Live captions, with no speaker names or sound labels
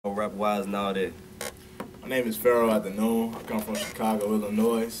rap-wise and all that? My name is Pharaoh at the Noon. I come from Chicago,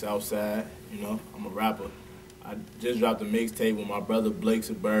 Illinois, South Side. You know, I'm a rapper. I just dropped a mixtape with my brother Blake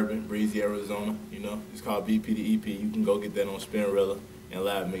Suburban, Beezy, Arizona. You know, it's called BP the EP. You can go get that on Spinrilla and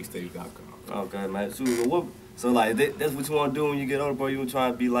LiveMixtape.com. Okay, man. So like, that's what you want to do when you get older, bro? You want to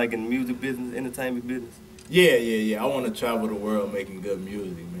try to be like in the music business, entertainment business? Yeah. I want to travel the world making good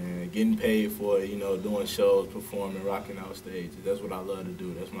music, man. Getting paid for it, you know, doing shows, performing, rocking out stages. That's what I love to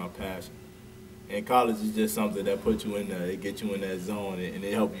do. That's my passion. And college is just something that puts you in there. It gets you in that zone and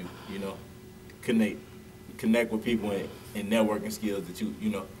it helps you, you know, connect with people and networking skills that you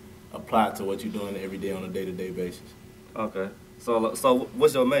know, apply to what you're doing every day on a day-to-day basis. Okay. So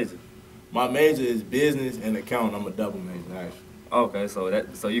what's your major? My major is business and accounting. I'm a double major, actually. Okay,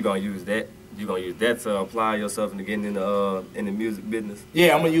 so you're gonna use that. You're gonna use that to apply yourself into getting in the music business.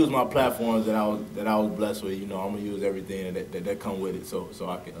 Yeah, I'm gonna use my platforms that I was blessed with. You know, I'm gonna use everything that come with it, so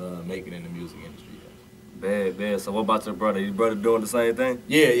I can make it in the music industry. Bad. So what about your brother? Your brother doing the same thing?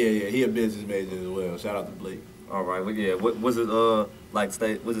 Yeah. He a business major as well. Shout out to Blake. All right. Well, yeah. What's his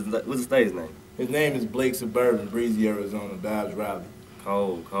what's his stage name? His name is Blake Suburban, Beezy, Arizona, Babs Riley.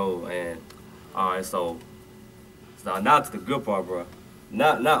 Cold. And all right. So now to the good part, bro.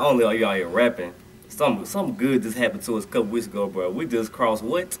 Not only are you out here rapping, something good just happened to us a couple weeks ago, bro. We just crossed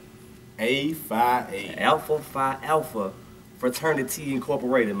what? A5A. Alpha Phi Alpha Fraternity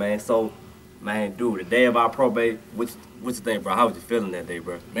Incorporated, man. So, man, dude, the day of our probate, what you think, bro? How was you feeling that day,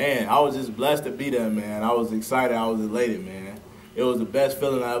 bro? Man, I was just blessed to be there, man. I was excited. I was elated, man. It was the best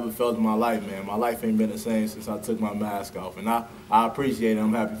feeling I ever felt in my life, man. My life ain't been the same since I took my mask off, and I appreciate it.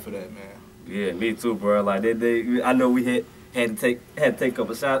 I'm happy for that, man. Yeah, me too, bro. Like that day, I know we had to take a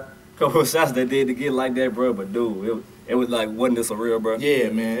couple of shots that day to get like that, bro. But dude, it was like, wasn't it surreal, bro? Yeah,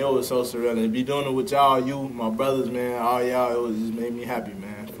 man, it was so surreal. And to be doing it with y'all, you, my brothers, man, all y'all, it just made me happy,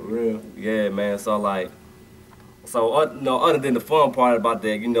 man, for real. Yeah, man. So other than the fun part about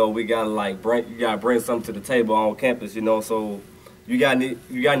that, you know, we gotta bring something to the table on campus, you know. So you got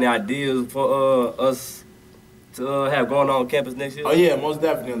any ideas for us to have going on campus next year? Oh yeah, most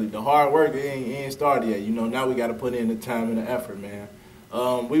definitely. The hard work ain't started yet. You know, now we got to put in the time and the effort, man.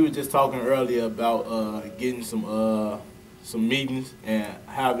 We were just talking earlier about getting some meetings and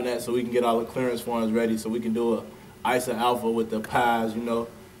having that so we can get all the clearance forms ready, so we can do a ISA Alpha with the pies. You know,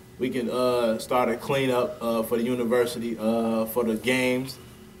 we can start a cleanup for the university for the games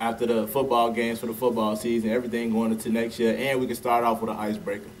after the football games for the football season. Everything going into next year, and we can start off with an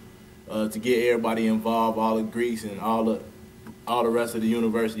icebreaker. To get everybody involved, all the Greeks and all the rest of the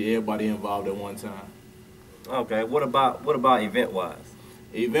university, everybody involved at one time. Okay, what about event-wise?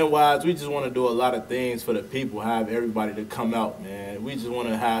 Event-wise, we just want to do a lot of things for the people, have everybody to come out, man. We just want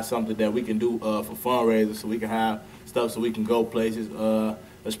to have something that we can do for fundraisers, so we can have stuff so we can go places,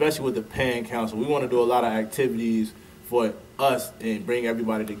 especially with the paying council. We want to do a lot of activities for us and bring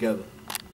everybody together.